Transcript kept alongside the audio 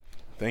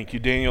Thank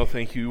you, Daniel.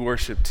 Thank you,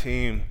 worship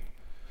team.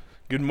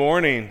 Good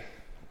morning.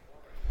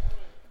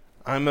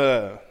 You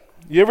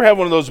ever have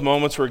one of those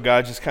moments where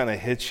God just kind of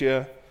hits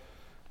you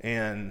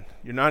and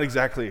you're not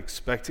exactly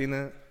expecting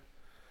it?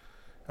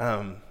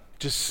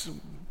 Just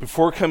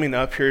before coming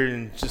up here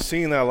and just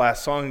singing that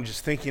last song and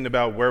just thinking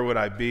about where would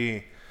I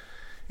be,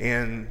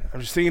 and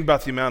I'm just thinking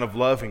about the amount of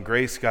love and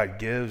grace God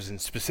gives,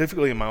 and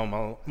specifically in my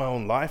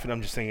own life, and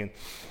I'm just thinking,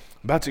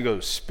 I'm about to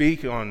go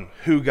speak on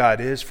who God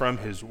is from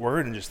His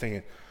Word, and just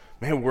thinking,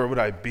 man, where would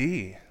I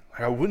be?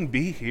 Like, I wouldn't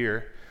be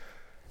here.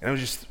 And I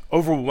was just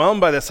overwhelmed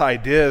by this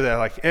idea that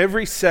like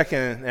every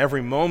second,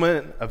 every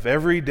moment of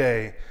every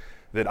day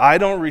that I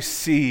don't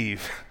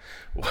receive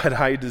what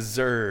I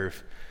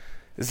deserve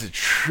is a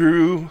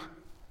true,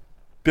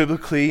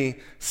 biblically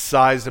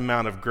sized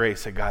amount of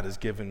grace that God has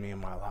given me in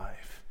my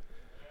life.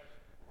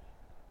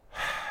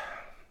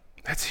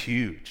 That's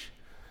huge.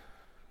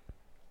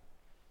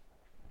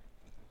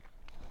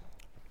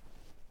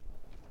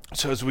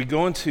 So as we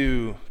go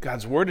into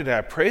God's Word today,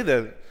 I pray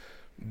that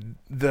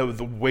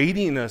the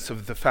weightiness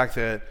of the fact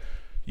that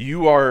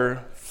you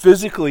are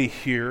physically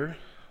here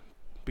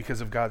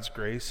because of God's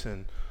grace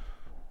and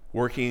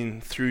working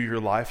through your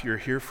life, you're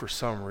here for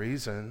some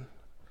reason.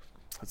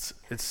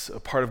 It's a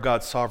part of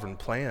God's sovereign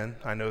plan,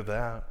 I know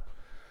that.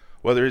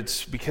 Whether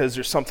it's because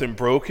there's something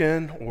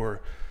broken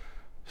or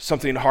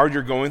something hard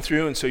you're going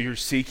through, and so you're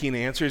seeking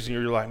answers and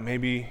you're like,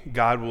 maybe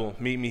God will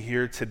meet me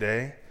here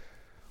today.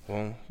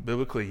 Well,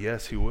 biblically,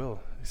 yes, He will.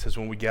 He says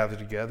when we gather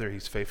together,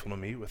 He's faithful to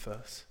meet with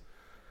us.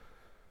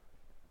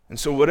 And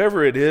so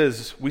whatever it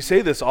is, we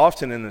say this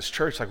often in this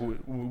church, like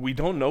we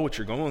don't know what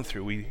you're going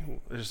through.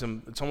 It's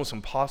almost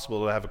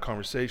impossible to have a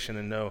conversation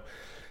and know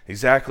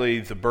exactly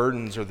the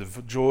burdens or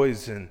the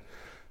joys and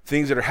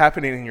things that are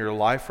happening in your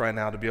life right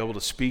now to be able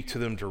to speak to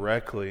them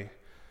directly.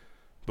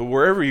 But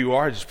wherever you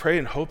are, just pray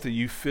and hope that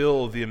you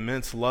feel the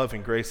immense love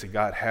and grace that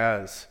God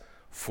has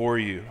for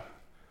you.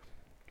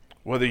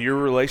 Whether your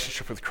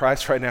relationship with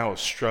Christ right now is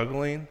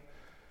struggling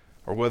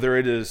or whether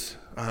it is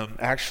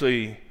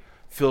actually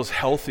feels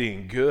healthy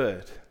and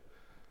good,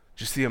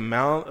 just the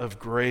amount of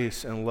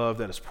grace and love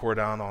that is poured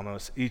out on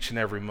us each and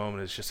every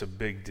moment is just a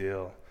big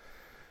deal.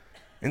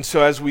 And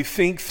so as we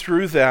think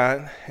through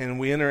that and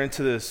we enter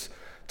into this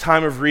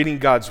time of reading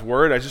God's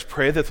Word, I just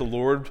pray that the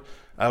Lord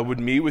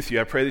would meet with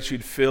you. I pray that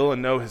you'd feel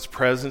and know His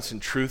presence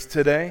and truth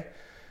today.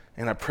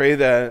 And I pray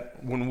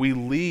that when we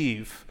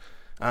leave,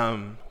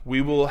 we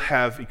will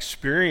have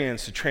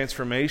experienced a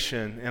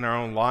transformation in our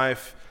own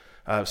life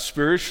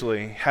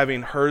spiritually,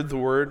 having heard the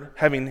Word,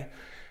 having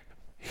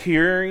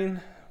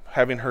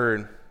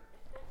heard.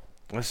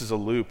 This is a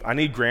loop. I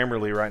need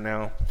Grammarly right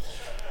now.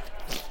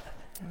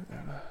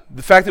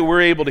 The fact that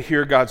we're able to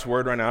hear God's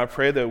Word right now, I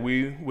pray that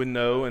we would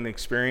know and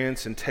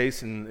experience and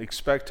taste and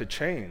expect to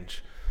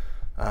change.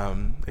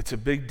 It's a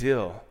big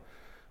deal.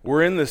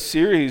 We're in this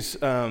series,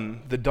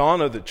 The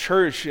Dawn of the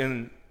Church,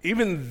 and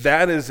even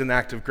that is an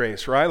act of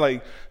grace, right?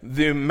 Like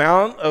the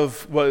amount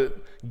of what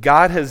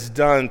God has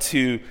done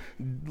to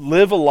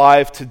live a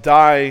life, to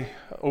die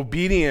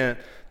obedient,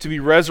 to be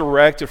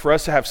resurrected, for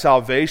us to have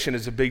salvation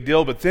is a big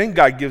deal. But then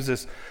God gives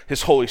us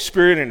His Holy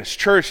Spirit and His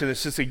church, and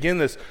it's just, again,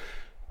 this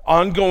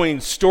ongoing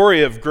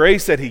story of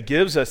grace that He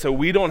gives us, so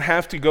we don't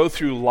have to go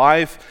through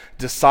life,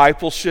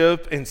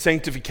 discipleship, and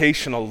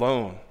sanctification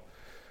alone.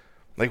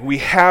 Like we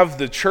have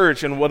the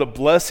church, and what a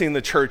blessing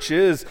the church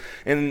is.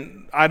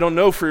 And I don't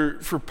know, for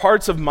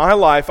parts of my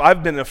life,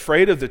 I've been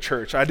afraid of the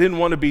church. I didn't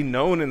want to be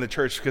known in the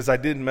church because I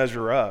didn't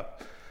measure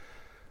up.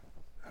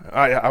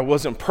 I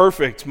wasn't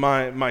perfect.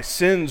 My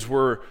sins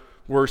were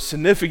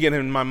significant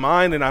in my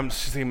mind, and I'm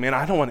just thinking, man,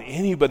 I don't want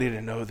anybody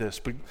to know this.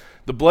 But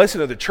the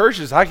blessing of the church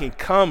is I can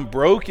come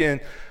broken,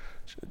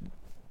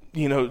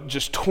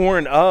 just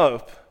torn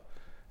up,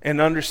 and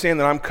understand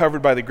that I'm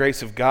covered by the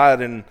grace of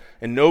God, and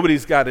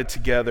nobody's got it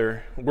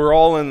together. We're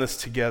all in this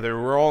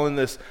together. We're all in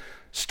this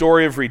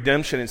story of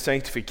redemption and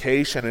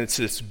sanctification, and it's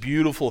this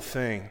beautiful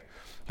thing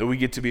that we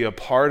get to be a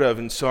part of.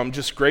 And so I'm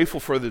just grateful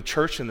for the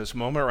church in this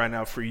moment right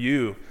now, for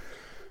you.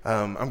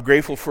 I'm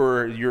grateful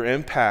for your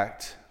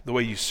impact, the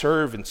way you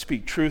serve and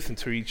speak truth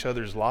into each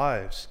other's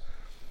lives.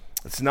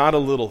 It's not a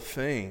little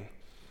thing.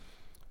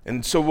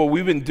 And so what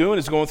we've been doing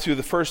is going through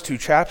the first two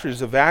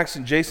chapters of Acts,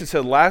 and Jason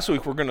said last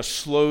week we're going to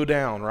slow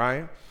down,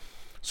 right?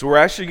 So we're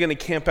actually going to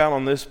camp out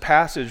on this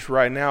passage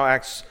right now,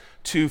 Acts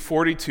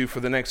 2:42,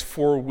 for the next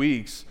 4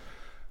 weeks,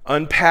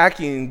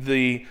 unpacking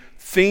the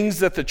things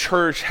that the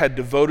church had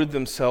devoted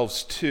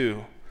themselves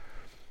to.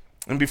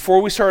 And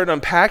before we started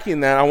unpacking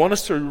that, I want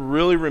us to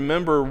really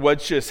remember what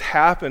just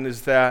happened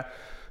is that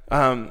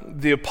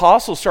the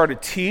apostles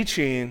started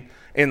teaching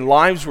and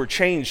lives were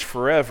changed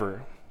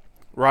forever.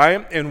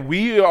 Right? And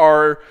we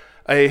are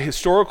a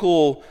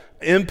historical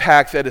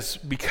impact that is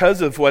because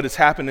of what has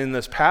happened in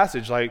this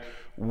passage. Like,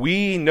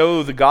 we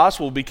know the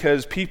gospel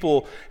because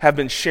people have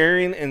been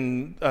sharing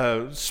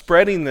and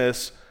spreading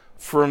this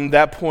from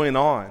that point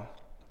on.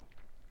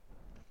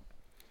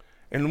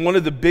 And one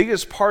of the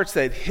biggest parts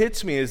that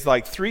hits me is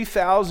like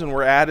 3,000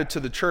 were added to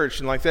the church,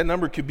 and like that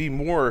number could be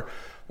more.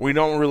 We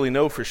don't really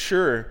know for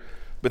sure.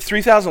 But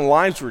 3,000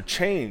 lives were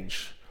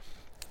changed.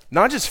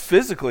 Not just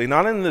physically,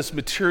 not in this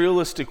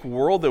materialistic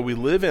world that we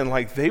live in.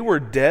 Like, they were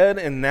dead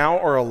and now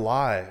are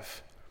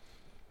alive.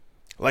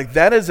 Like,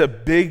 that is a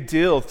big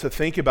deal to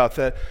think about,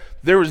 that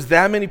there was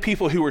that many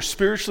people who were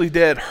spiritually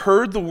dead,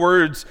 heard the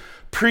words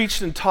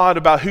preached and taught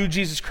about who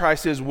Jesus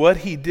Christ is, what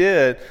he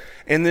did,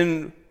 and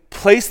then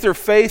placed their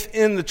faith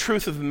in the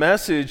truth of the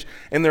message,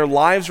 and their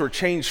lives were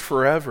changed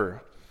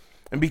forever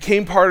and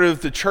became part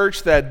of the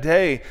church that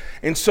day.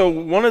 And so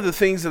one of the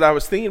things that I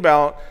was thinking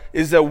about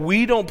is that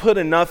we don't put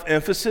enough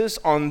emphasis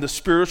on the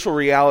spiritual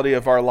reality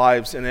of our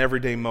lives in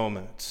everyday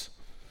moments.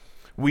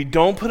 We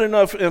don't put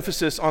enough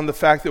emphasis on the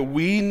fact that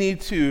we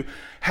need to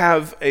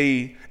have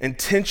a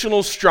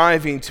intentional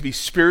striving to be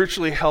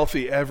spiritually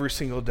healthy every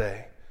single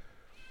day.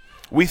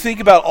 We think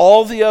about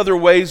all the other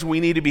ways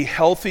we need to be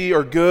healthy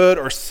or good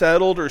or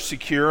settled or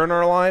secure in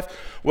our life,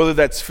 whether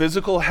that's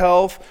physical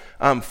health,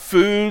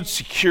 food,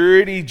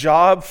 security,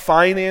 job,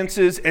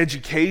 finances,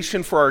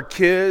 education for our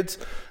kids,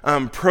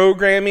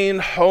 programming,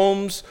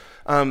 homes,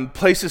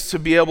 places to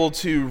be able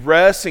to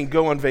rest and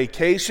go on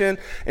vacation.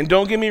 And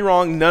don't get me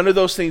wrong, none of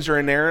those things are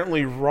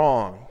inherently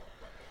wrong.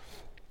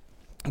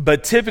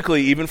 But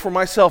typically, even for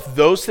myself,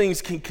 those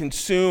things can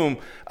consume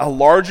a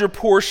larger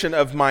portion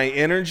of my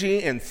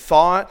energy and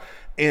thought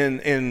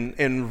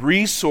and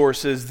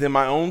resources than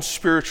my own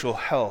spiritual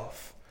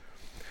health.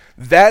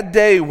 That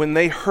day when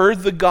they heard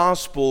the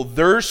gospel,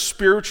 their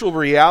spiritual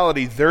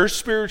reality, their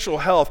spiritual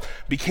health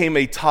became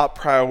a top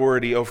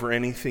priority over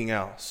anything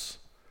else.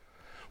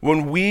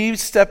 When we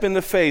step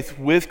into faith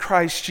with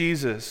Christ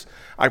Jesus,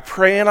 I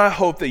pray and I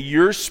hope that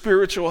your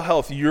spiritual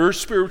health, your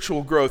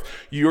spiritual growth,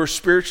 your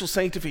spiritual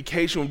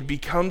sanctification would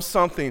become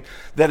something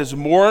that is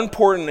more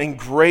important and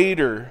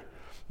greater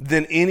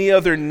than any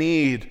other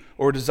need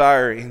or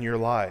desire in your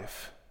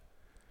life.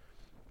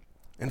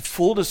 And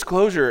full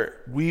disclosure,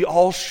 we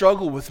all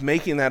struggle with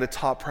making that a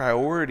top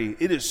priority.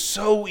 It is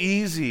so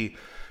easy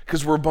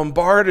because we're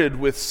bombarded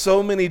with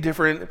so many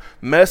different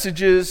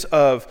messages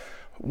of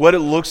what it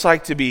looks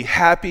like to be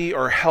happy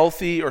or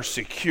healthy or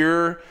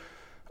secure,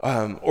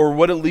 or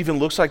what it even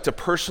looks like to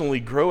personally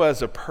grow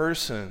as a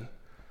person.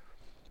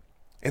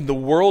 And the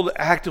world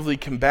actively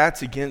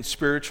combats against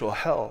spiritual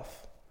health.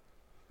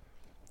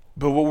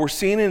 But what we're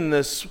seeing in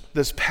this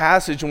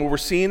passage and what we're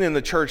seeing in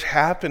the church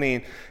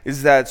happening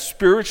is that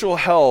spiritual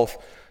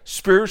health,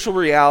 spiritual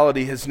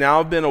reality has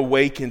now been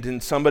awakened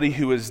in somebody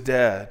who is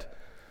dead.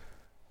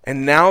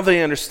 And now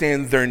they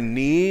understand their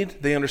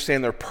need, they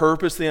understand their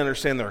purpose, they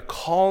understand their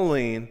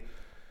calling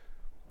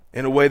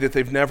in a way that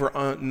they've never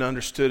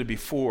understood it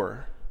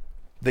before.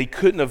 They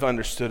couldn't have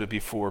understood it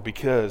before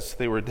because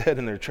they were dead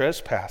in their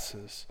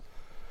trespasses.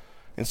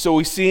 And so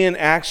we see in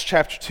Acts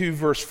chapter 2,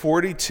 verse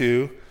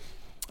 42,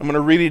 I'm going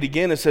to read it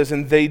again. It says,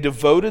 "And they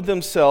devoted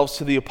themselves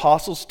to the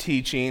apostles'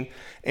 teaching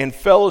and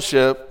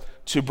fellowship,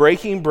 to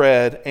breaking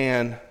bread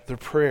and the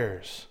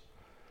prayers."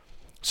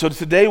 So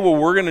today what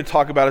we're going to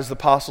talk about is the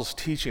apostles'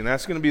 teaching.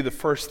 That's going to be the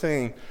first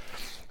thing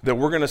that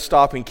we're going to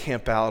stop and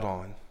camp out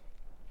on.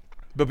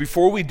 But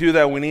before we do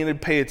that, we need to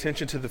pay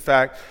attention to the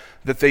fact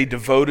that they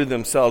devoted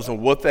themselves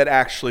and what that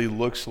actually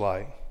looks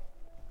like.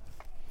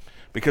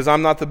 Because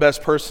I'm not the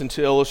best person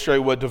to illustrate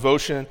what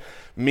devotion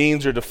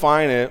means or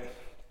define it.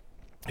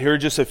 Here are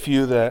just a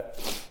few that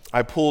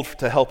I pulled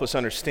to help us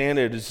understand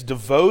it. Is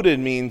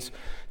devoted means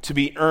to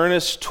be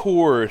earnest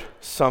toward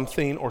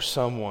something or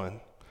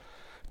someone,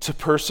 to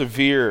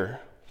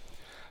persevere,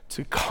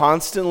 to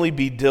constantly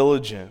be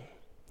diligent,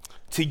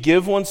 to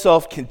give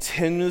oneself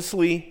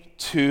continuously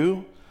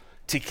to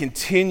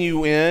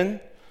continue in,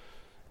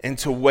 and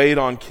to wait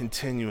on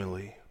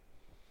continually.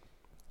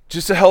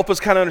 Just to help us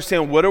kind of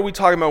understand, what are we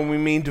talking about when we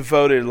mean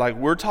devoted? Like,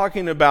 we're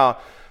talking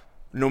about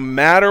no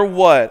matter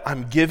what,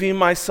 I'm giving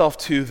myself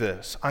to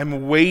this.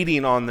 I'm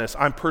waiting on this.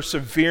 I'm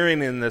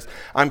persevering in this.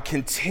 I'm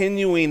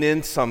continuing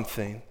in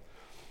something.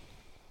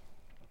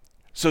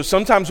 So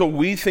sometimes what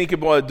we think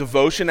about what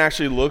devotion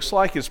actually looks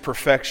like is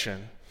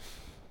perfection.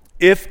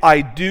 If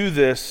I do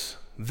this,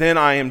 then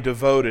I am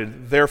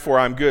devoted, therefore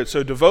I'm good.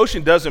 So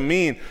devotion doesn't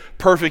mean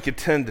perfect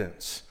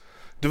attendance.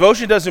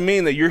 Devotion doesn't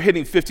mean that you're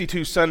hitting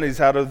 52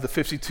 Sundays out of the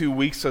 52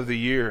 weeks of the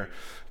year.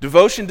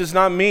 Devotion does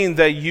not mean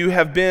that you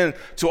have been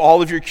to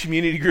all of your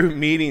community group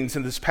meetings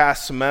in this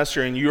past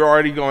semester and you're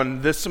already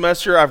going, this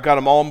semester I've got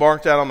them all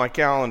marked out on my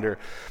calendar.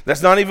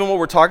 That's not even what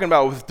we're talking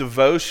about with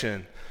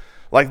devotion.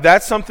 Like,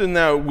 that's something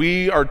that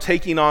we are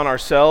taking on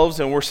ourselves,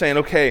 and we're saying,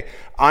 okay,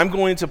 I'm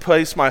going to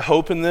place my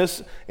hope in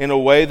this in a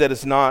way that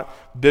is not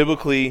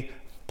biblically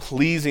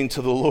pleasing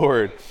to the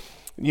Lord.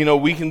 You know,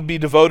 we can be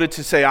devoted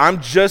to say,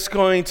 I'm just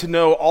going to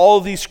know all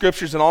of these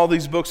scriptures and all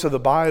these books of the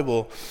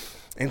Bible.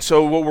 And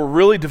so what we're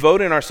really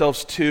devoting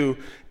ourselves to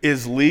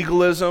is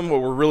legalism.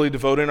 What we're really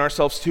devoting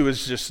ourselves to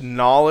is just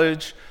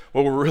knowledge.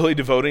 What we're really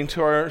devoting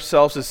to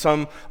ourselves is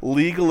some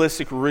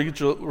legalistic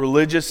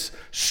religious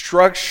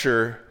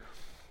structure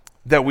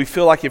that we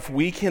feel like if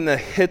we can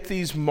hit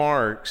these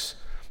marks,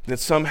 that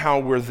somehow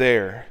we're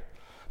there.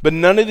 But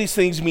none of these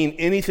things mean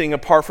anything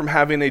apart from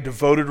having a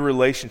devoted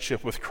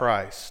relationship with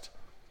Christ.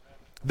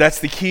 That's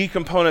the key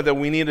component that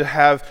we need to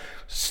have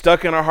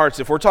stuck in our hearts.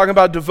 If we're talking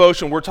about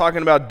devotion, we're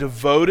talking about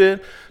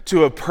devoted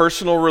to a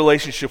personal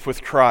relationship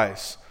with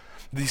Christ.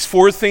 These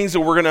 4 things that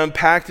we're going to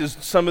unpack is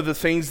some of the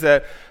things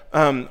that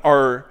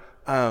are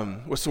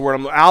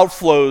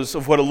outflows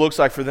of what it looks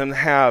like for them to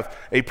have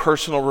a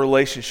personal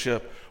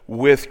relationship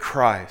with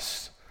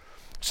Christ.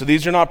 So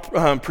these are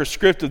not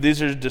prescriptive.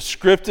 These are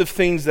descriptive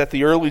things that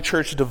the early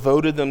church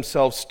devoted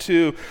themselves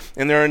to,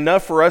 and they're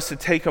enough for us to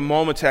take a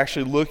moment to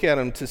actually look at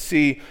them to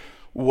see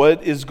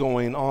what is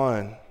going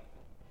on.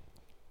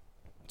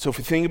 So if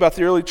we think about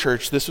the early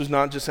church, this was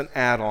not just an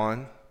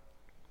add-on,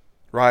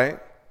 right?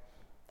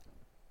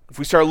 If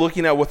we start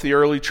looking at what the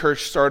early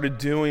church started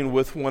doing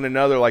with one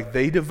another, like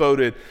they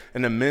devoted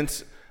an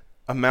immense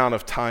amount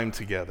of time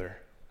together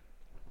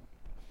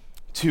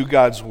to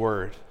God's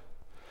word.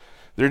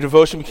 Their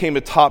devotion became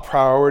a top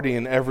priority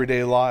in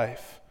everyday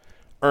life,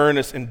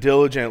 earnest and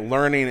diligent,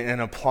 learning and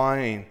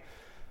applying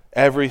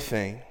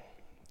everything.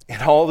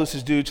 And all this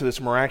is due to this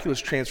miraculous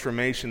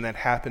transformation that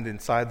happened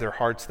inside their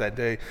hearts that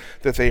day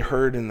that they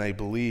heard and they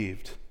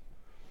believed.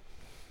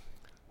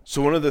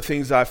 So one of the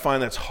things I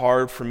find that's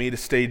hard for me to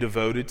stay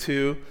devoted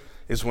to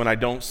is when I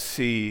don't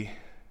see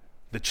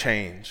the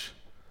change.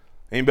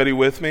 Anybody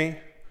with me?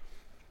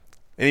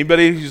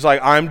 Anybody who's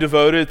like, I'm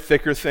devoted,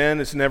 thick or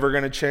thin, it's never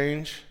going to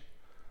change?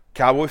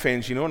 Cowboy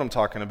fans, you know what I'm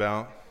talking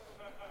about.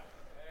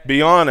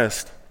 Be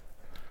honest.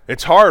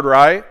 It's hard,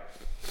 right?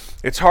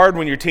 It's hard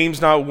when your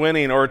team's not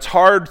winning, or it's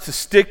hard to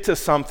stick to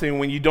something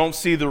when you don't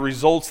see the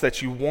results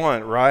that you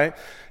want, right?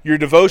 Your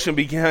devotion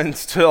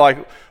begins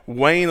to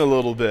wane a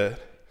little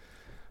bit.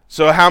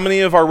 So how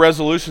many of our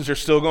resolutions are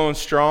still going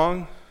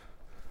strong?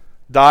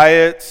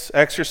 Diets,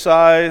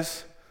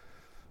 exercise,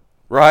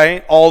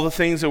 right? All the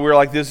things that we're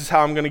like, this is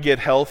how I'm going to get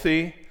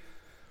healthy.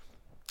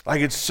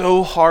 It's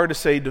so hard to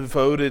stay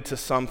devoted to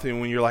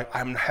something when you're like,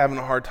 I'm having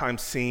a hard time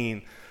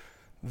seeing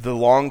the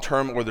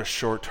long-term or the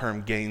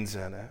short-term gains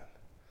in it.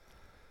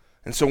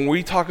 And so when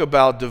we talk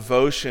about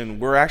devotion,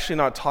 we're actually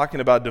not talking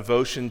about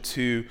devotion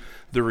to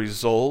the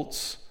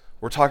results.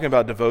 We're talking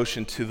about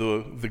devotion to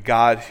the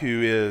God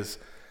who is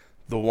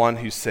the one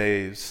who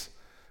saves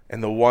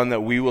and the one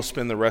that we will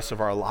spend the rest of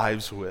our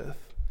lives with.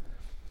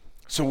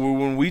 So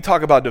when we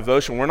talk about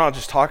devotion, we're not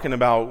just talking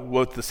about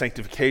what the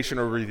sanctification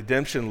or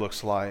redemption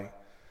looks like.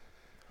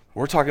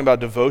 We're talking about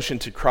devotion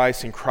to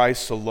Christ and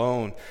Christ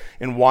alone,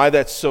 and why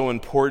that's so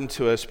important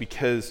to us,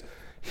 because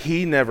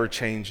he never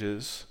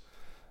changes.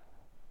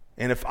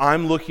 And if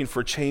I'm looking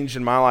for change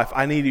in my life,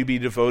 I need to be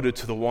devoted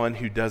to the one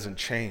who doesn't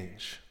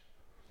change.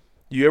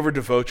 You ever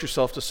devote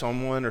yourself to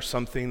someone or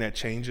something that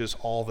changes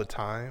all the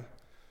time?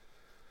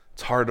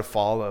 It's hard to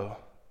follow.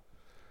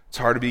 It's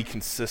hard to be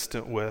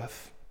consistent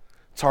with.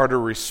 It's hard to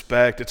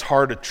respect. It's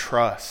hard to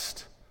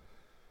trust.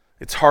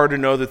 It's hard to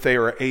know that they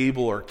are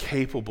able or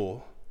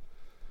capable.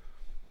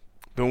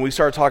 But when we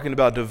start talking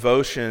about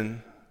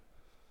devotion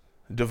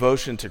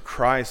to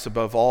Christ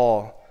above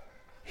all,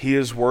 he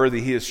is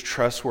worthy, he is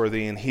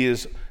trustworthy, and he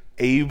is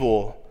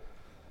able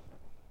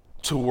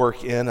to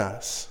work in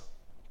us.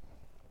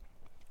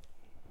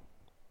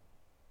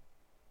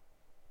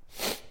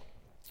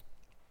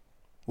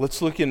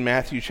 Let's look in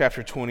Matthew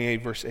chapter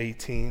 28, verse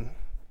 18.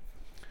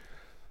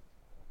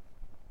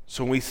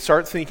 So when we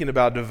start thinking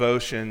about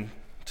devotion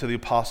to the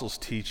apostles'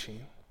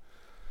 teaching,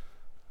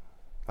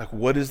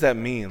 what does that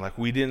mean?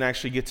 We didn't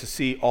actually get to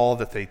see all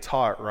that they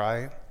taught,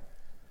 right?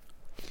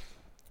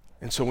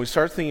 And so when we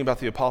start thinking about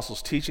the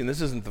apostles' teaching, this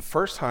isn't the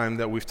first time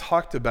that we've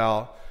talked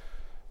about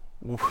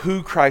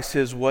who Christ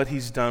is, what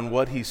he's done,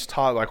 what he's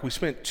taught. We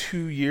spent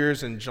 2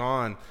 years in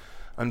John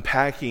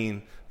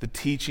unpacking the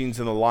teachings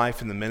and the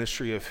life and the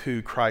ministry of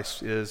who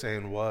Christ is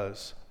and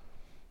was.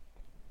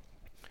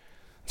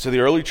 So the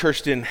early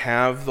church didn't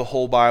have the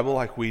whole Bible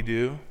like we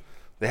do.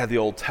 They had the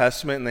Old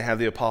Testament and they had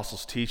the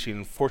apostles' teaching.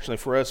 And fortunately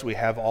for us, we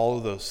have all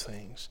of those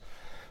things.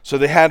 So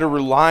they had to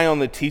rely on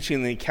the teaching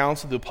and the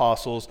accounts of the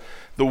apostles,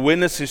 the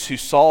witnesses who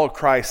saw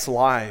Christ's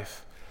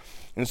life.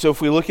 And so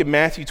if we look at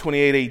Matthew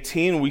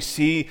 28:18, we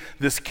see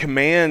this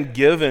command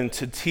given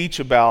to teach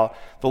about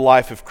the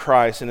life of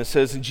Christ. And it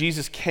says, and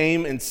Jesus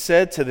came and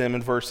said to them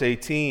in verse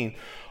 18,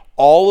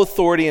 all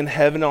authority in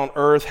heaven and on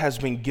earth has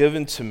been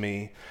given to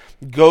me.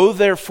 Go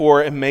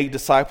therefore and make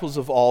disciples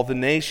of all the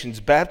nations,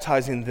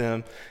 baptizing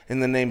them in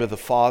the name of the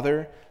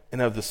Father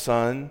and of the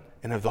Son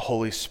and of the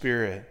Holy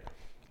Spirit.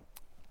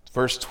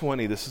 Verse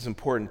 20, this is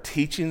important.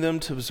 Teaching them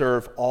to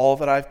observe all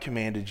that I've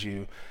commanded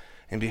you,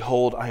 and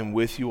behold, I am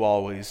with you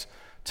always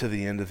to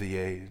the end of the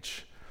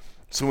age.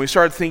 So when we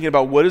start thinking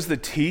about what is the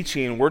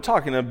teaching, we're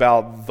talking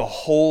about the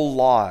whole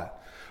lot.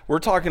 We're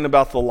talking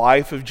about the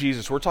life of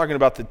Jesus. We're talking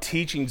about the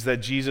teachings that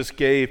Jesus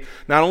gave,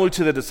 not only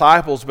to the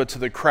disciples, but to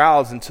the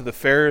crowds and to the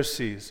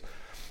Pharisees.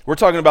 We're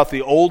talking about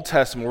the Old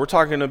Testament. We're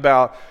talking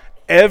about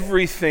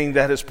everything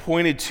that is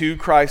pointed to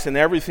Christ and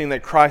everything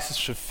that Christ has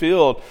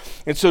fulfilled.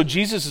 And so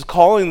Jesus is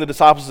calling the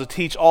disciples to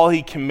teach all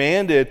he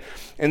commanded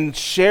and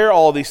share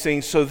all these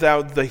things so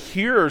that the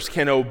hearers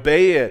can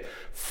obey it,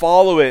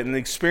 follow it, and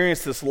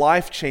experience this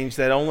life change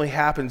that only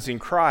happens in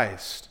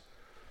Christ.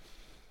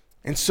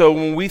 And so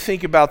when we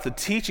think about the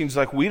teachings,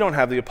 like we don't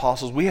have the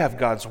apostles, we have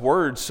God's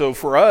word. So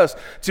for us,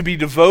 to be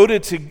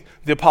devoted to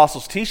the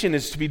apostles' teaching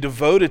is to be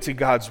devoted to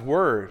God's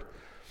word.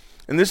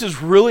 And this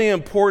is really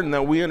important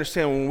that we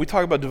understand when we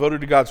talk about devoted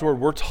to God's word,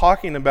 we're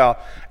talking about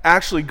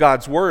actually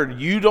God's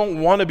word. You don't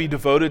want to be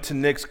devoted to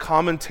Nick's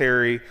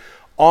commentary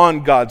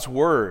on God's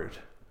word.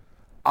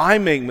 I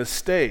make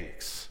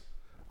mistakes.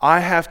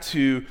 I have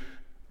to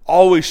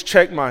always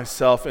check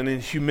myself and in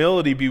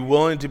humility be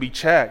willing to be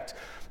checked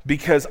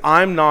because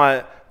I'm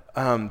not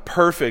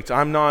perfect.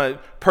 I'm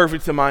not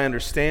perfect to my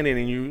understanding,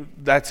 and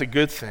that's a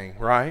good thing,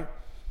 right?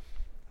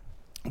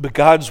 But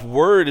God's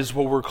word is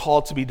what we're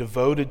called to be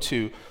devoted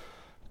to.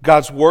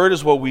 God's word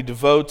is what we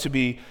devote to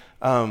be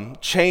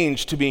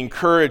changed, to be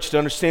encouraged, to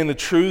understand the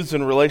truths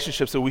and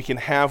relationships that we can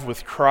have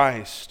with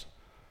Christ.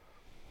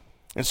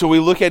 And so we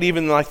look at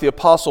even like the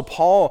Apostle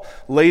Paul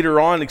later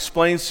on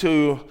explains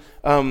to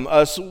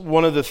us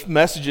one of the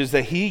messages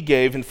that he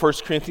gave in 1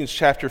 Corinthians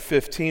chapter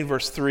 15,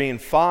 verse 3 and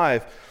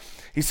 5.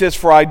 He says,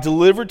 "For I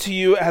delivered to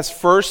you as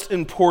first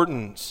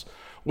importance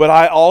what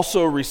I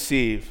also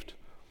received,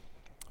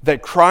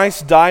 that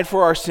Christ died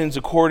for our sins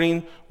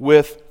according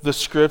with the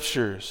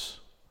Scriptures,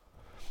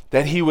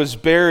 that he was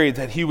buried,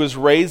 that he was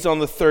raised on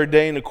the third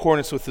day in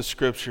accordance with the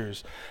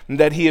Scriptures, and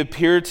that he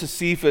appeared to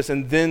Cephas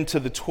and then to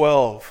the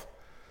 12.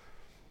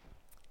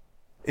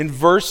 In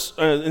 1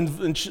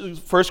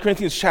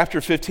 Corinthians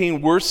chapter 15,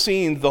 we're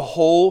seeing the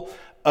whole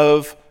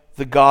of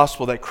the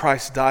gospel, that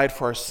Christ died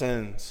for our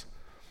sins.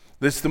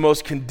 This is the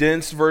most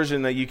condensed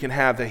version that you can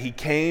have, that he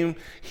came,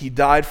 he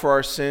died for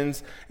our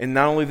sins, and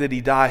not only did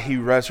he die, he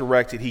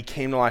resurrected, he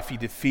came to life, he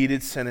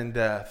defeated sin and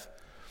death,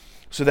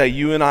 so that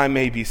you and I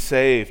may be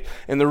saved.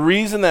 And the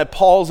reason that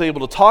Paul is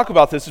able to talk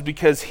about this is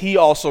because he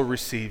also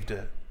received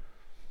it.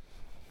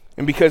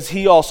 And because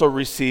he also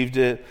received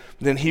it,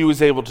 then he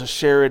was able to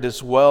share it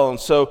as well. And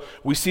so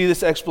we see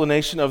this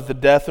explanation of the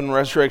death and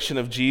resurrection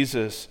of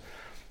Jesus.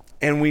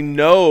 And we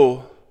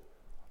know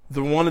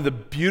one of the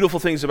beautiful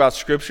things about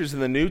Scriptures in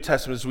the New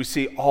Testament is we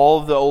see all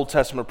of the Old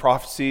Testament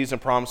prophecies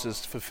and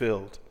promises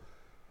fulfilled.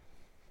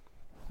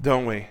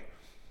 Don't we?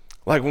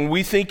 Like when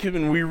we think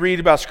and we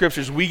read about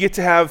Scriptures, we get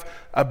to have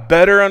a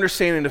better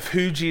understanding of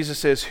who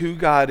Jesus is, who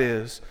God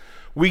is.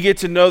 We get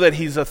to know that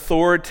he's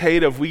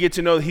authoritative. We get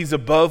to know that he's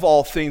above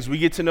all things. We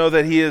get to know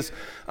that he is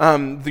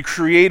the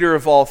creator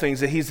of all things,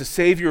 that he's the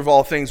savior of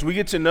all things. We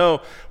get to know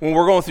when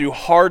we're going through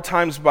hard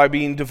times by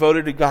being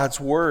devoted to God's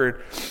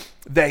word,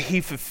 that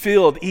he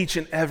fulfilled each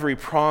and every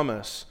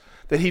promise,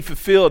 that he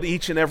fulfilled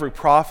each and every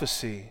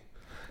prophecy.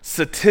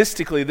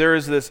 Statistically, there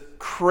is this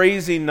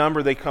crazy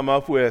number they come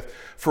up with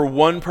for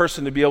one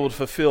person to be able to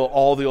fulfill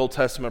all the Old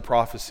Testament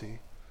prophecy.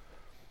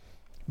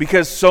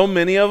 Because so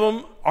many of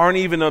them aren't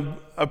even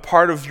a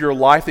part of your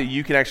life that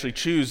you can actually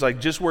choose, like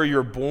just where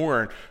you're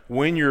born,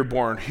 when you're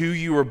born, who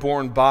you were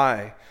born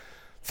by,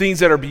 things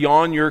that are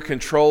beyond your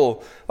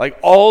control. Like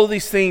all of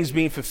these things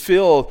being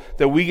fulfilled,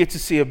 that we get to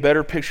see a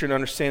better picture and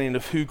understanding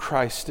of who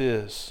Christ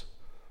is.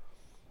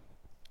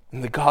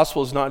 And the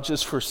gospel is not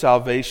just for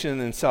salvation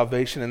and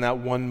salvation in that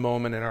one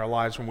moment in our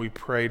lives when we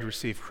pray to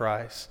receive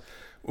Christ,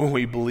 when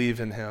we believe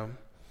in him.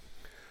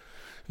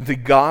 The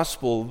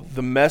gospel,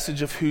 the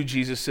message of who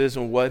Jesus is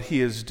and what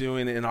he is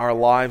doing in our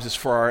lives is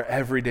for our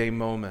everyday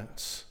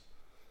moments.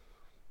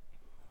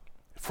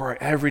 For our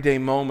everyday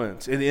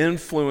moments. It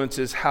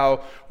influences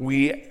how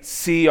we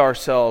see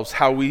ourselves,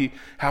 how we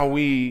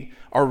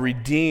are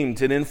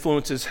redeemed. It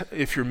influences,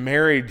 if you're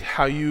married,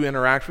 how you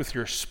interact with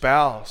your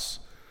spouse.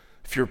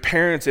 If you're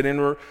parents, it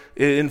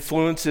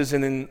influences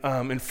and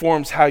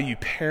informs how you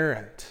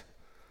parent.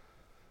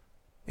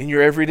 In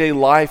your everyday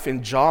life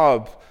and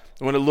job,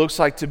 what it looks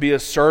like to be a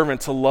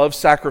servant, to love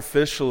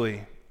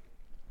sacrificially.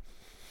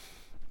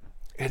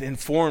 It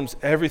informs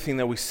everything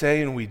that we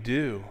say and we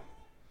do.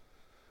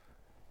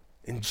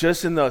 And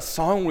just in the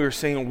song we were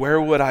singing,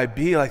 "Where Would I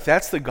Be?" Like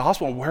that's the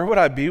gospel. Where would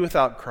I be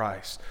without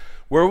Christ?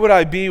 Where would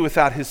I be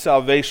without his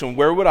salvation?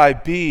 Where would I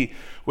be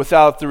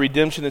without the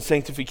redemption and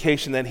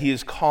sanctification that he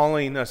is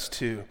calling us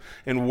to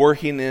and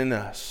working in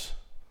us?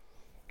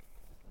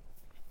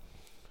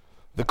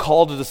 The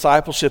call to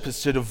discipleship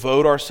is to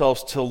devote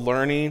ourselves to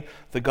learning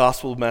the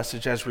gospel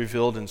message as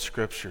revealed in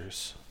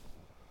Scriptures.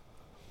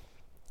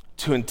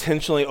 To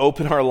intentionally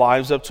open our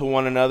lives up to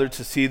one another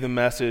to see the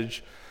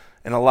message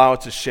and allow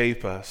it to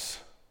shape us.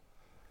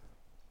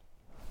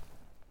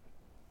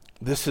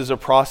 This is a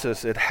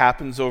process. It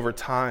happens over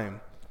time.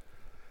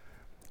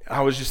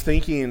 I was just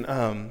thinking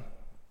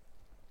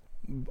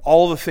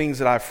all the things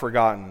that I've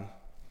forgotten,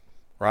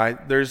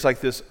 right? There's like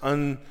this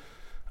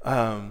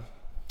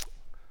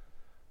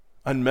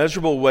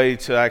unmeasurable way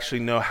to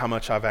actually know how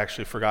much I've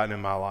actually forgotten in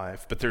my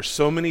life. But there's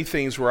so many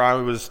things where I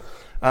was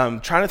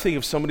trying to think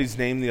of somebody's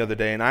name the other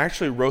day, and I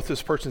actually wrote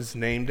this person's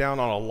name down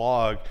on a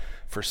log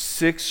for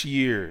 6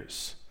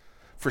 years.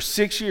 For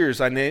 6 years,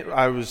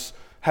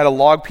 had to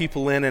log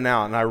people in and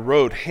out, and I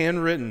wrote,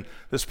 handwritten,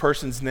 this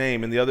person's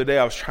name. And the other day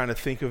I was trying to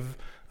think of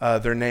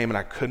their name, and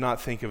I could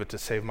not think of it to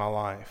save my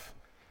life.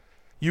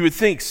 You would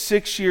think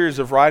 6 years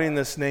of writing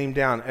this name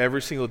down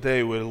every single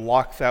day would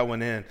lock that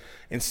one in.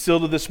 And still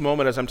to this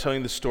moment, as I'm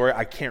telling the story,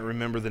 I can't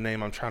remember the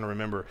name I'm trying to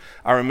remember.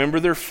 I remember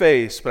their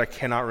face, but I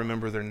cannot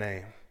remember their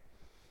name.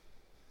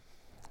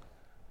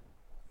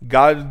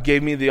 God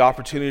gave me the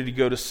opportunity to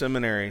go to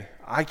seminary.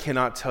 I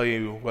cannot tell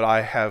you what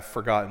I have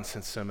forgotten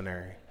since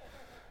seminary.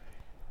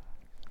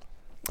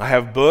 I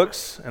have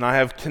books and I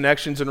have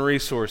connections and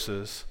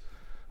resources,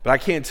 but I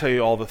can't tell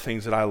you all the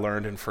things that I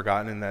learned and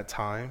forgotten in that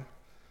time.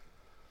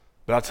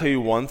 But I'll tell you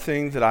one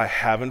thing that I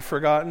haven't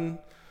forgotten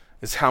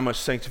is how much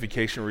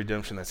sanctification and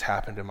redemption that's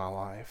happened in my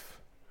life.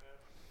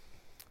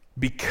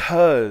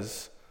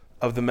 Because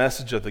of the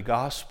message of the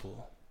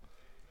gospel.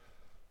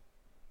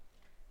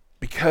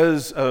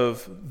 Because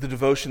of the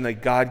devotion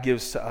that God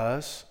gives to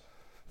us,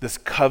 this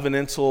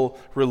covenantal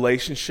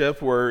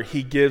relationship where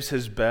he gives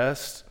his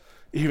best,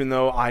 even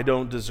though I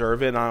don't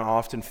deserve it and I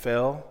often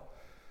fail.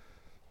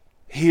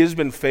 He has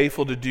been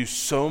faithful to do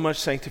so much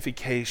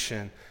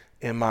sanctification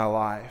in my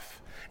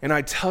life. And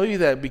I tell you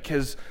that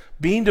because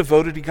being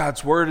devoted to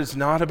God's word is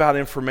not about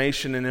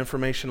information and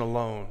information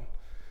alone.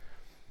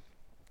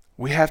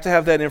 We have to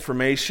have that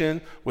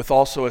information with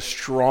also a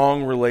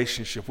strong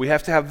relationship. We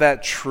have to have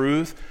that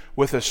truth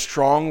with a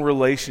strong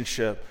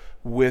relationship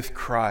with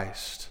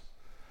Christ.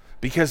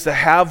 Because to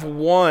have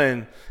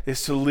one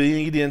is to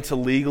lead into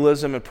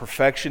legalism and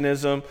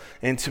perfectionism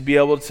and to be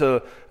able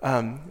to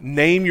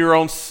name your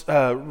own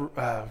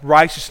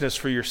righteousness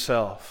for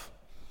yourself.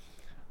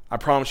 I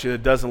promise you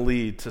it doesn't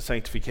lead to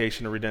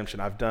sanctification or redemption.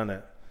 I've done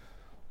it.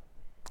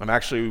 I'm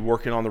actually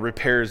working on the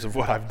repairs of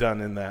what I've done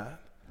in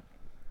that.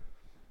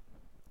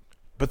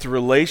 But the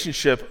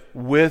relationship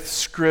with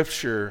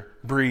Scripture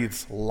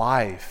breathes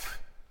life,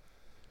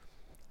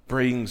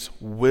 brings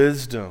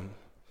wisdom,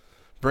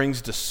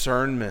 brings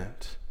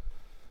discernment,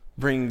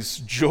 brings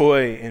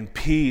joy and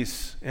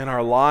peace in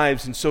our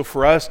lives. And so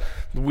for us,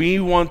 we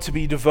want to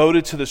be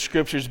devoted to the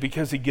Scriptures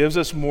because it gives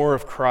us more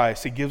of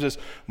Christ. It gives us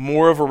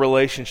more of a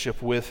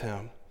relationship with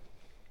him.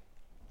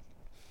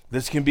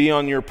 This can be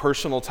on your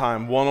personal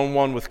time,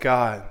 one-on-one with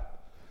God,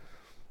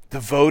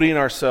 devoting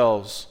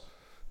ourselves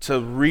to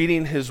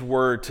reading his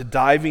word, to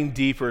diving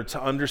deeper,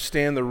 to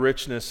understand the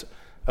richness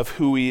of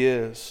who he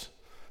is.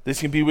 This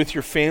can be with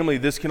your family.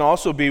 This can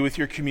also be with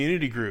your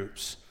community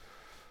groups,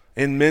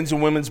 in men's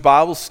and women's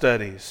Bible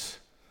studies.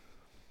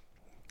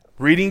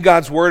 Reading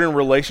God's word in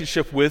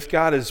relationship with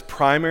God is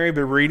primary,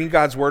 but reading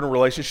God's word in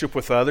relationship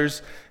with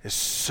others is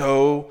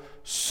so,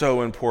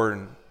 so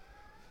important.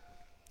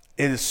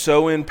 It is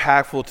so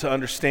impactful to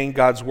understand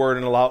God's word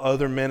and allow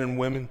other men and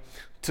women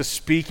to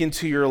speak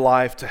into your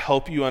life to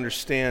help you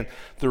understand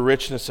the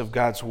richness of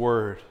God's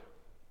word.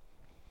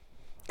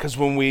 Because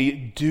when we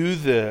do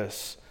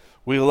this,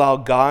 we allow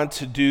God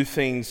to do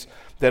things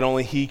that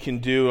only he can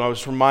do. I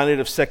was reminded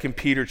of 2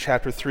 Peter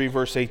chapter 3,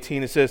 verse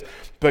 18. It says,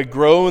 "But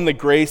grow in the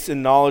grace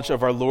and knowledge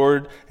of our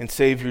Lord and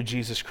Savior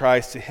Jesus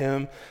Christ. To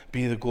him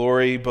be the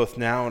glory both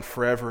now and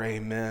forever.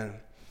 Amen."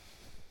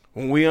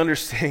 When we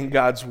understand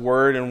God's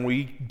word and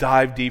we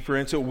dive deeper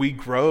into it, we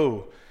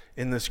grow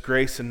in this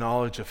grace and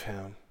knowledge of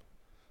him.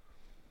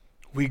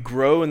 We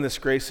grow in this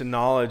grace and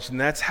knowledge,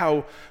 and that's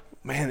how,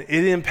 man,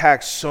 it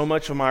impacts so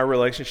much of my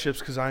relationships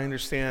because I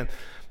understand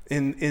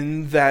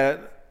in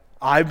that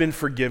I've been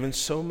forgiven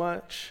so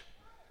much,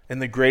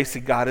 and the grace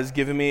that God has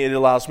given me, it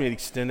allows me to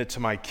extend it to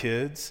my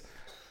kids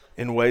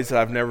in ways that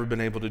I've never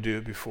been able to do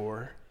it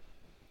before.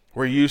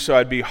 Where used to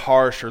I'd be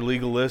harsh or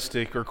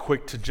legalistic or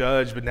quick to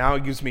judge, but now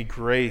it gives me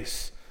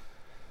grace.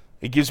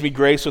 It gives me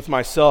grace with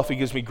myself. It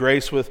gives me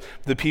grace with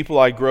the people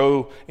I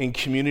grow in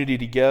community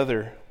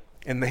together,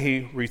 and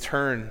they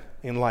return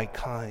in like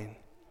kind.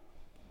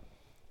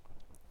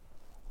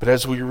 But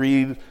as we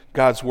read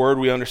God's word,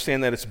 we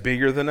understand that it's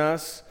bigger than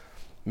us.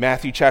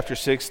 Matthew chapter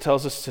 6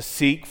 tells us to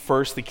seek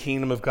first the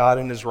kingdom of God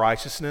and his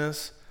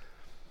righteousness.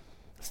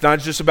 It's not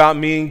just about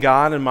me and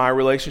God and my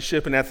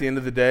relationship, and at the end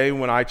of the day,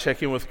 when I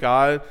check in with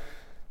God,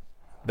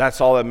 that's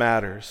all that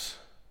matters.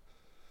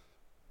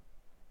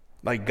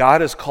 Like,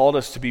 God has called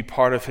us to be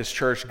part of his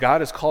church.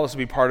 God has called us to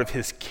be part of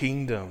his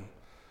kingdom.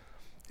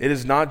 It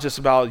is not just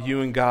about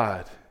you and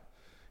God.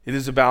 It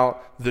is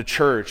about the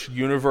church,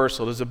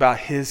 universal. It is about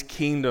his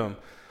kingdom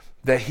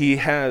that he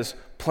has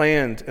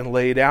planned and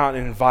laid out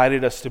and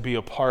invited us to be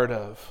a part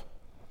of.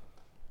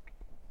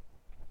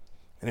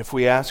 And if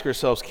we ask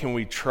ourselves, can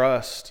we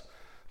trust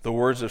the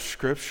words of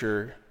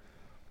Scripture?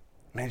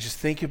 Man, just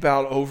think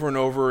about over and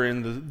over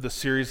in the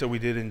series that we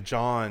did in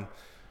John,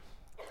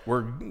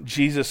 where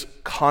Jesus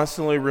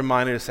constantly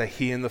reminded us that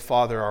he and the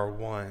Father are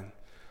one.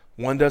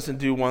 One doesn't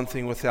do one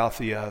thing without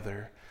the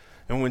other.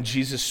 And when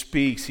Jesus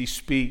speaks, he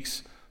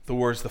speaks the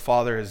words the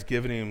Father has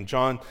given him.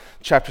 John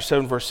chapter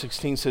 7, verse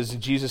 16 says,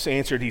 Jesus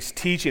answered, he's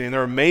teaching, and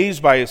they're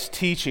amazed by his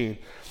teaching.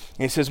 And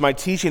he says, my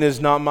teaching is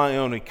not my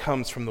own, it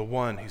comes from the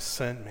one who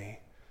sent me.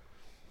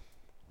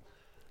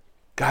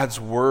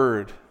 God's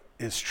word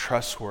is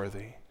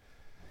trustworthy.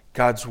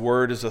 God's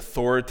word is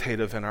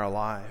authoritative in our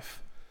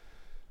life.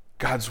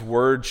 God's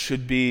word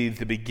should be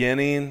the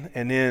beginning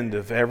and end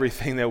of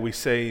everything that we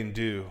say and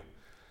do.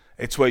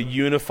 It's what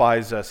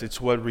unifies us.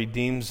 It's what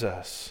redeems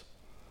us.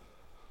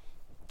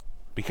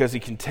 Because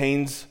it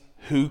contains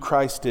who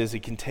Christ is.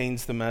 It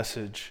contains the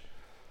message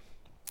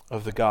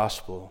of the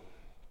gospel.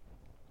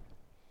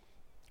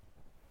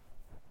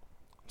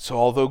 So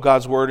although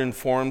God's word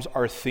informs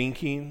our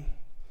thinking,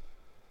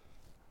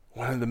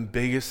 one of the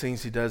biggest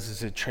things he does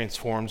is it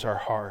transforms our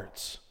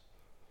hearts.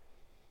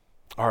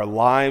 Our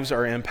lives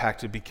are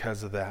impacted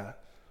because of that.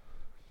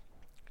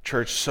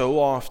 Church, so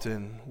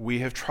often we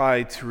have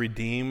tried to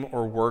redeem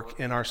or work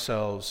in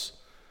ourselves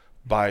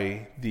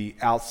by the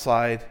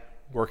outside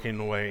working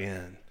the way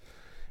in.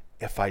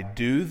 If I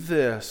do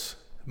this,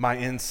 my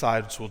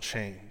insides will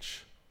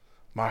change.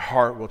 My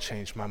heart will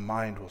change. My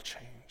mind will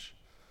change.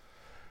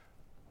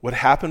 What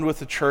happened with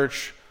the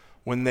church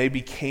when they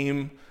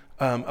became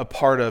a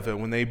part of it,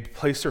 when they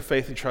placed their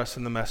faith and trust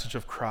in the message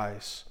of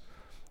Christ,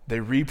 they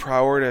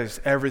reprioritized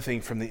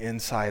everything from the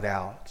inside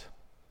out.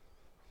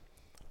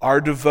 Our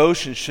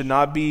devotion should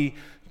not be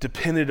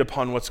dependent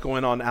upon what's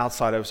going on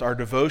outside of us. Our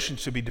devotion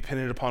should be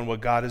dependent upon what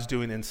God is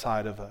doing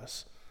inside of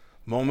us,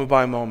 moment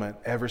by moment,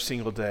 every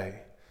single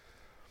day.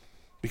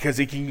 Because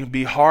it can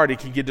be hard. It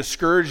can get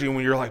discouraging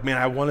when you're like, man,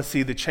 I want to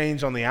see the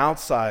change on the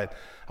outside.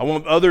 I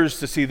want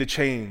others to see the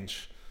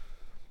change.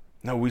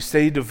 No, we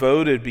stay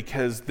devoted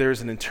because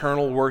there's an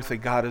internal work that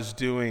God is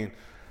doing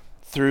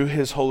through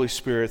his Holy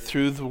Spirit,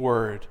 through the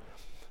Word,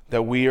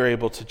 that we are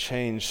able to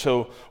change.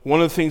 So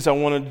one of the things I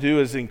want to do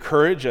is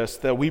encourage us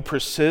that we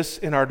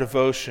persist in our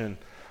devotion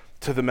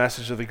to the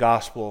message of the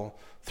gospel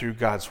through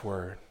God's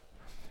Word.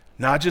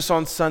 Not just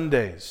on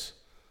Sundays,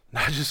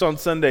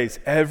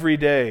 every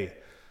day.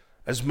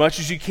 As much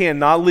as you can,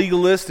 not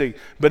legalistic,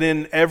 but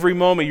in every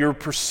moment you're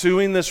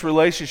pursuing this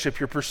relationship,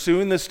 you're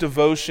pursuing this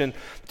devotion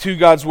to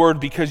God's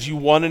Word because you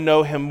want to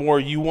know him more,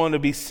 you want to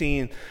be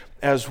seen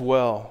as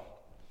well.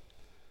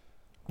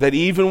 That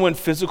even when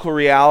physical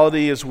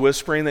reality is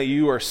whispering that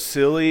you are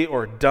silly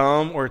or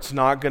dumb or it's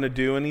not going to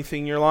do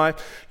anything in your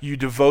life, you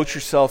devote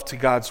yourself to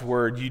God's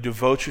Word. You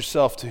devote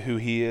yourself to who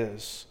he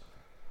is.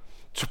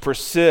 To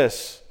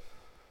persist,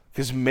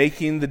 because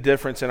making the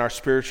difference in our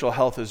spiritual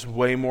health is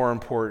way more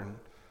important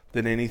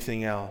than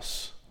anything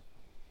else.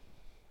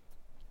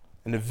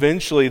 And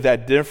eventually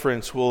that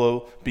difference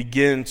will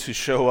begin to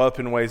show up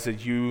in ways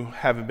that you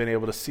haven't been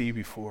able to see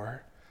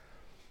before.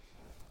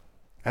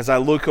 As I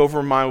look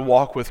over my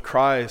walk with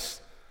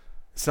Christ,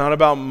 it's not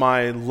about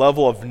my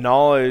level of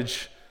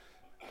knowledge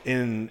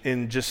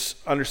in just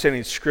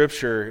understanding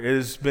Scripture. It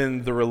has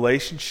been the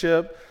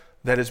relationship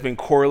that has been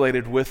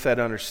correlated with that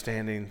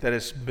understanding that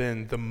has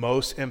been the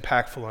most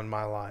impactful in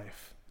my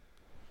life.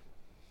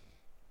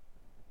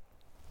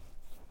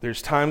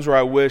 There's times where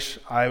I wish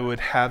I would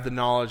have the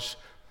knowledge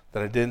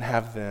that I didn't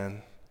have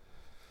then,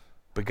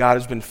 but God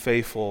has been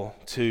faithful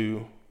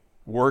to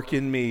work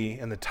in me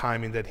and the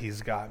timing that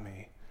he's got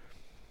me.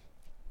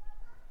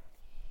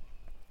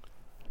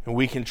 And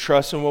we can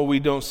trust in what we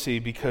don't see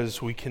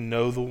because we can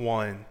know the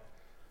one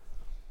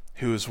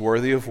who is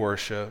worthy of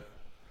worship,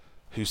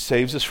 who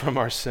saves us from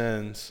our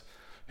sins,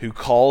 who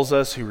calls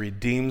us, who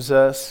redeems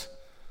us,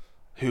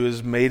 who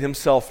has made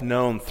himself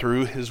known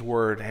through his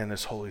Word and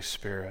his Holy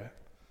Spirit.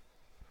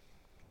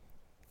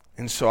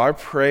 And so I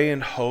pray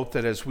and hope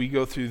that as we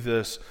go through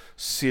this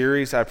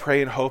series, I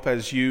pray and hope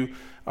as you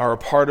are a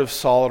part of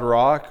Solid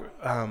Rock,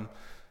 and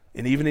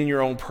even in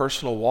your own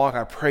personal walk,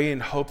 I pray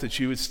and hope that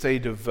you would stay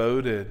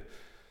devoted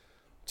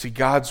to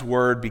God's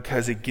Word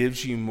because it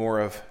gives you more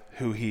of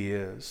who he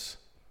is.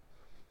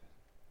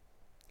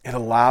 It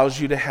allows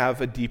you to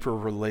have a deeper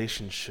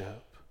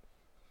relationship.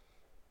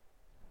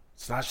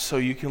 It's not so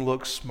you can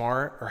look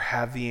smart or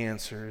have the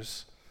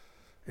answers.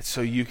 It's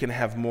so you can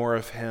have more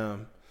of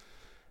him.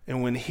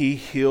 And when he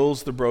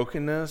heals the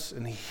brokenness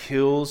and he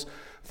heals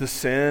the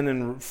sin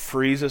and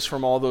frees us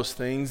from all those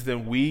things,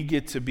 then we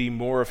get to be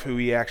more of who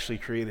he actually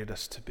created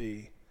us to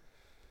be.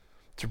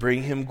 To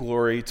bring him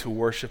glory, to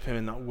worship him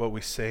in what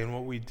we say and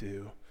what we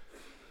do.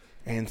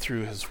 And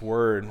through his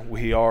Word,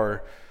 we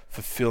are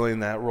fulfilling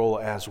that role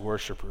as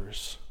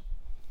worshipers.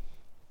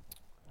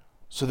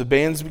 So the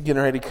band's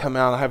getting ready to come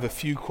out. I have a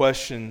few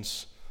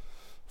questions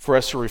for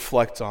us to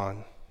reflect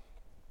on.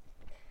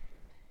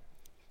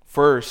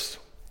 First,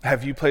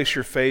 have you placed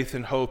your faith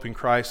and hope in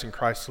Christ and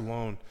Christ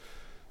alone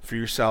for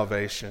your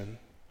salvation?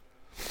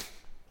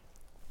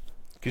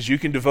 Because you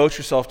can devote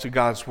yourself to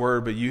God's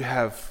Word, but you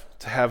have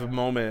to have a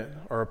moment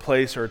or a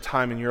place or a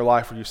time in your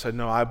life where you said,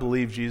 no, I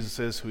believe Jesus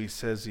is who he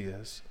says he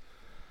is.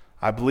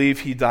 I believe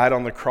he died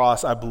on the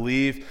cross. I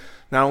believe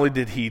not only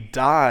did he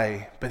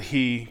die, but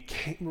he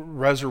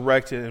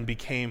resurrected and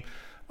became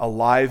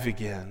alive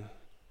again,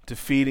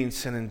 defeating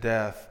sin and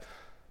death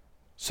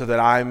so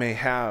that I may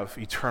have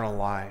eternal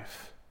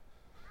life.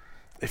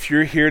 If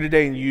you're here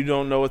today and you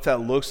don't know what that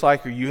looks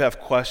like, or you have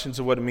questions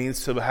of what it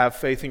means to have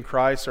faith in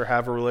Christ or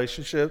have a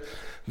relationship,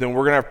 then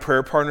we're going to have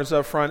prayer partners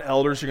up front.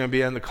 Elders are going to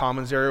be in the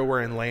commons area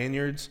wearing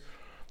lanyards.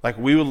 Like,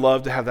 we would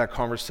love to have that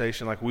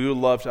conversation. Like, we would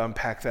love to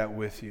unpack that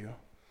with you.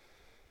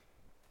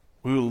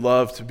 We would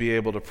love to be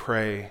able to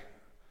pray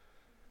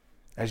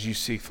as you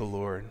seek the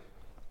Lord.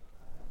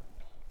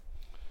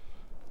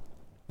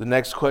 The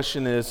next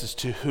question is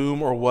to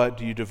whom or what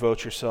do you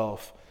devote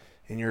yourself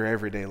in your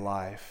everyday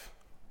life?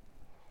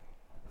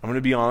 I'm going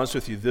to be honest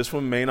with you. This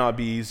one may not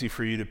be easy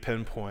for you to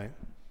pinpoint.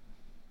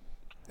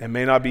 It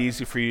may not be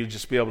easy for you to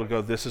just be able to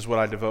go, this is what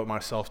I devote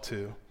myself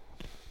to.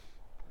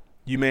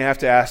 You may have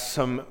to ask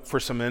for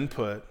some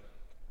input.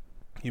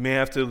 You may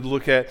have to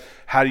look at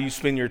how do you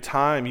spend your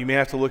time. You may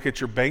have to look at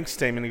your bank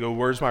statement and go,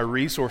 where's my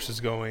resources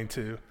going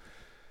to?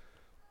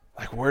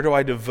 Like, where do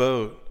I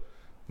devote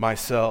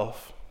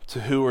myself? To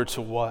who or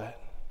to what?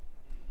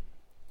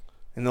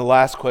 And the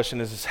last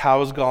question is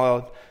how is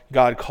God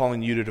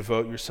calling you to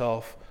devote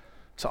yourself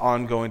to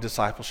ongoing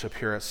discipleship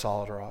here at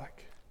Solid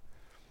Rock?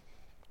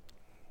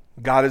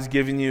 God has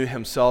given you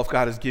himself.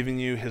 God has given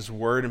you his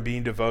word, and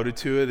being devoted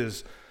to it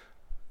is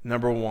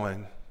number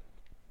one.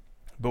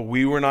 But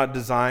we were not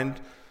designed,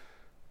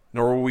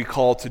 nor were we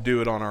called to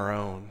do it on our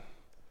own.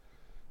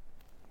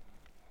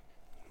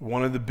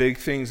 One of the big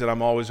things that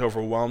I'm always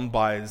overwhelmed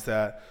by is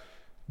that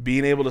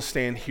being able to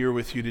stand here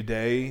with you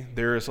today,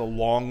 there is a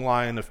long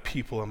line of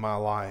people in my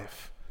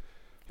life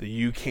that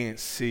you can't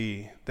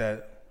see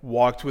that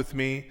walked with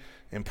me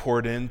and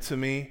poured into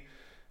me.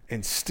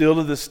 And still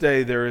to this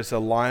day, there is a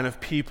line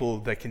of people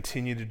that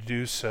continue to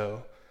do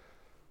so.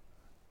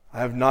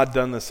 I have not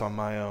done this on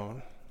my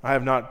own. I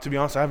have not, to be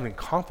honest, I haven't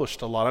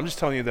accomplished a lot. I'm just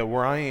telling you that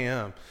where I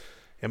am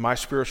in my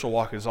spiritual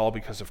walk is all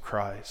because of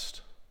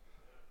Christ.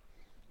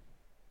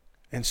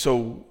 And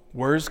so,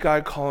 where's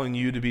God calling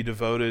you to be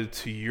devoted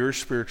to your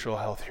spiritual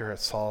health here at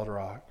Solid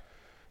Rock?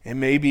 It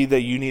may be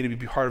that you need to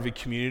be part of a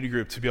community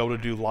group to be able to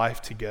do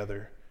life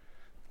together.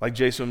 Like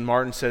Jason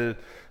Martin said,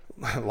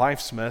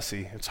 life's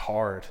messy. It's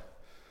hard.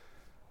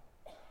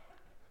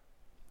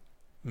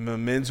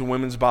 Men's and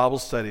women's Bible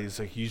studies,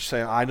 like you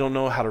saying, I don't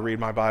know how to read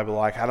my Bible.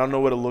 Like, I don't know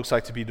what it looks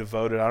like to be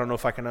devoted. I don't know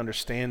if I can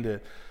understand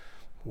it.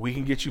 We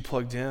can get you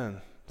plugged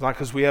in. It's not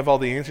because we have all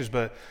the answers,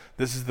 but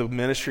this is the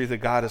ministry that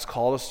God has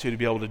called us to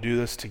be able to do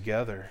this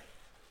together.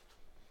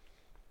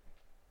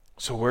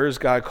 So where is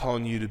God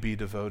calling you to be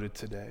devoted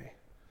today?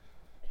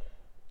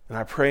 And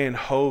I pray and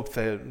hope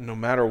that no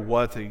matter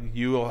what, that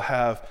you will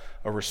have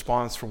a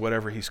response for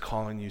whatever he's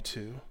calling you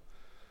to.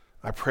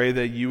 I pray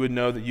that you would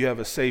know that you have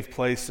a safe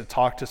place to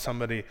talk to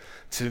somebody,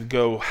 to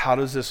go, how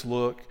does this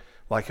look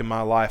like in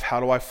my life? How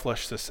do I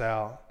flesh this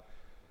out?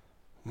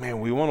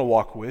 Man, we want to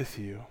walk with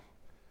you.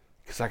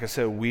 Because like I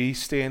said, we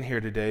stand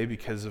here today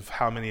because of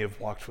how many have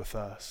walked with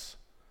us.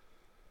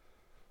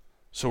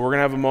 So we're going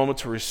to have a moment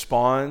to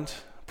respond.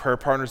 Prayer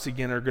partners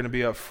again are going to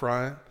be up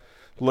front.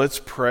 Let's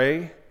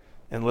pray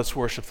and let's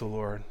worship the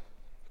Lord.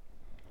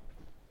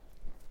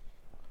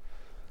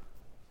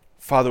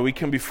 Father, we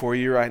come before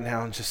you right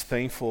now and just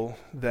thankful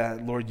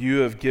that, Lord, you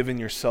have given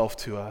yourself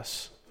to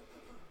us.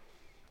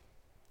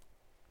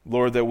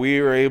 Lord, that we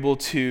are able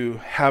to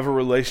have a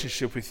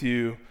relationship with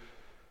you,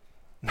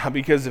 not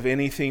because of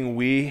anything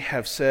we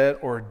have said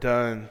or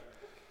done,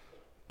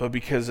 but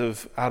because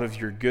of out of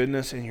your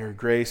goodness and your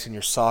grace and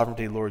your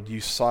sovereignty, Lord, you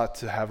sought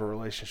to have a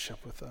relationship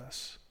with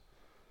us.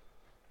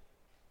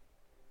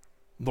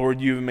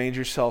 Lord, you've made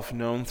yourself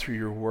known through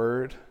your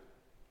word.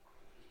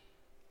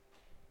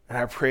 And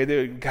I pray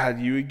that,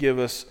 God, you would give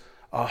us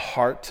a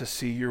heart to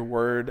see your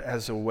word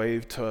as a way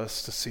to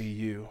us to see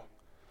you.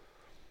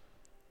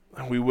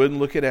 And we wouldn't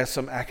look at it as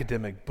some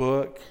academic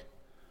book.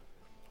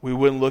 We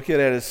wouldn't look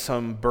at it as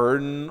some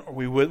burden. Or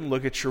we wouldn't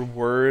look at your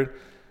word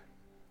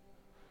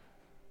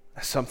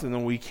as something that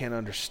we can't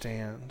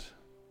understand.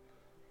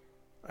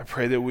 I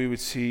pray that we would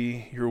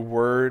see your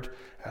word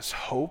as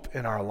hope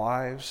in our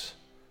lives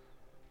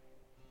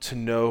to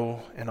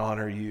know and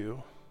honor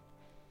you.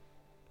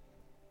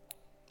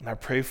 And I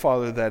pray,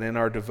 Father, that in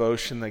our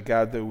devotion, that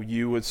God, that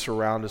you would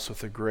surround us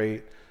with a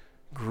great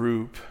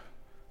group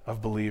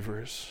of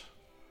believers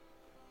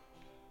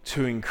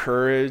to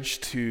encourage,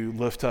 to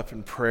lift up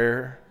in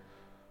prayer,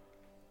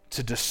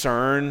 to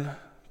discern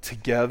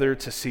together,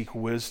 to seek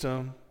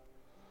wisdom,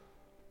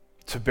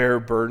 to bear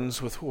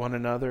burdens with one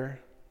another.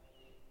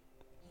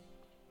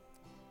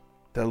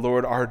 That,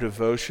 Lord, our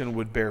devotion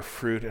would bear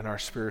fruit in our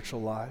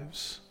spiritual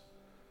lives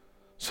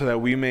so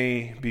that we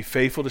may be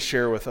faithful to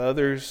share with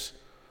others,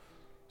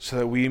 so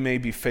that we may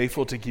be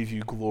faithful to give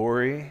you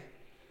glory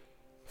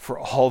for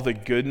all the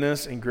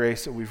goodness and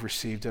grace that we've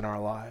received in our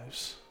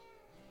lives.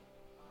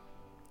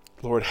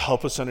 Lord,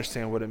 help us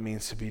understand what it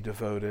means to be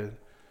devoted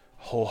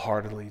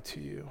wholeheartedly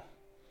to you.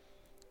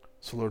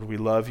 So, Lord, we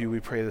love you. We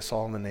pray this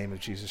all in the name of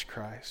Jesus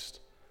Christ.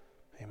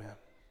 Amen.